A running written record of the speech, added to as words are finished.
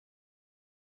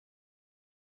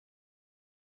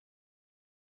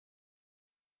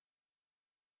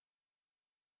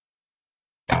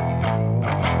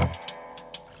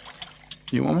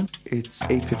You woman? It's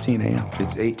 8:15 a.m.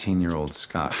 It's 18-year-old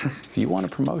Scott. If you want a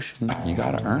promotion, you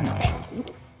gotta earn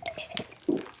it.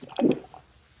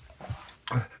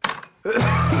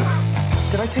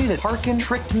 Did I tell you that Parkin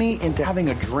tricked me into having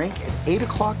a drink at 8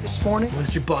 o'clock this morning? At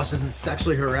least your boss isn't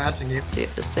sexually harassing you. See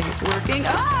if this thing is working.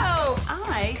 Oh!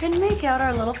 I can make out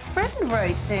our little friend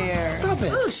right there. Stop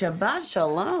it. Ooh, Shabbat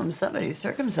Shalom. Somebody's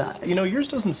circumcised. You know, yours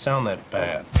doesn't sound that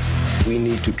bad. We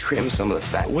need to trim some of the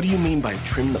fat. What do you mean by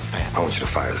trim the fat? I want you to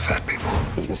fire the fat people.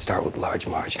 You can start with Large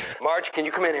Marge. Marge, can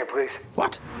you come in here, please?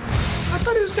 What? I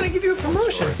thought he was going to give you a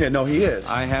promotion. Yeah, no, he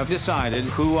is. I have decided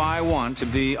who I want to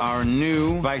be our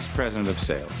new vice president of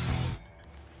sales.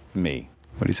 Me.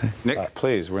 What do you say? Nick,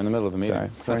 please, we're in the middle of a meeting.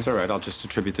 Sorry. That's all right. I'll just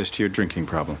attribute this to your drinking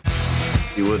problem.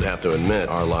 You would have to admit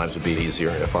our lives would be easier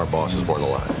if our bosses weren't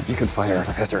alive. You can fire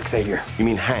Professor Xavier. You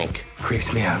mean Hank?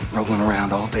 Creeps me out, rolling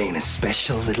around all day in a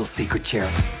special little secret chair.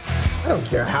 I don't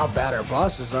care how bad our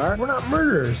bosses are. We're not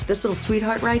murderers. This little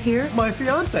sweetheart right here My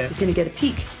fiance. is gonna get a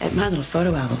peek at my little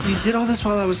photo album. You did all this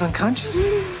while I was unconscious?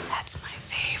 That's my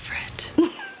favorite.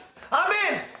 I'm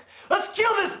in! Let's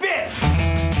kill this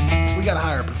bitch! We gotta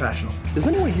hire a professional. Does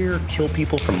anyone here kill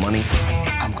people for money?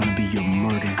 I'm gonna be your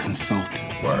murder consultant.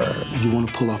 Word. You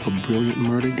wanna pull off a brilliant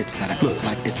murder? It's gotta look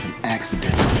like it's an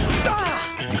accident.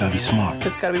 You gotta be smart.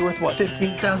 It's gotta be worth what,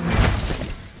 15,000?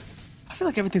 I feel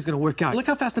like everything's gonna work out. Look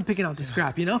how fast I'm picking out the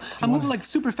scrap, you know? I'm moving like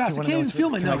super fast. I can't even feel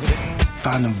my nose.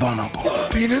 Find them vulnerable.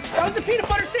 Peanuts? That was a peanut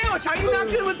butter sandwich. Are you not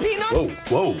good with peanuts?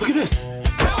 Whoa. Look at this.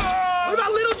 What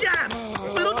about little jabs?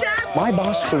 Little jabs? My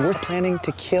boss, who we're planning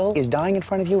to kill, is dying in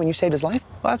front of you and you saved his life?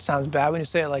 Well, that sounds bad when you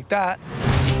say it like that.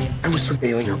 I was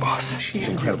surveilling your boss. She's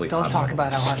incredibly Don't hot. talk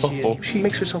about how hot she is. She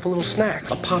makes herself a little snack,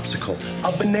 a popsicle,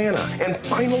 a banana, and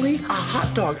finally, a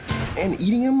hot dog. And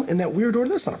eating them in that weird order,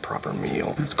 that's not a proper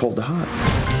meal. It's cold to hot.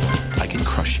 I can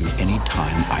crush you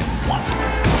anytime I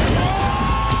want.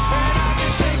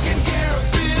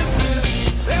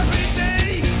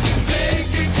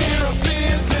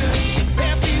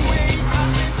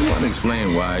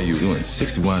 Explain why you're doing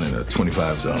 61 in a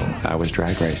 25 zone. I was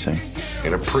drag racing.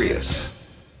 In a Prius.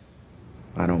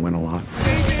 I don't win a lot.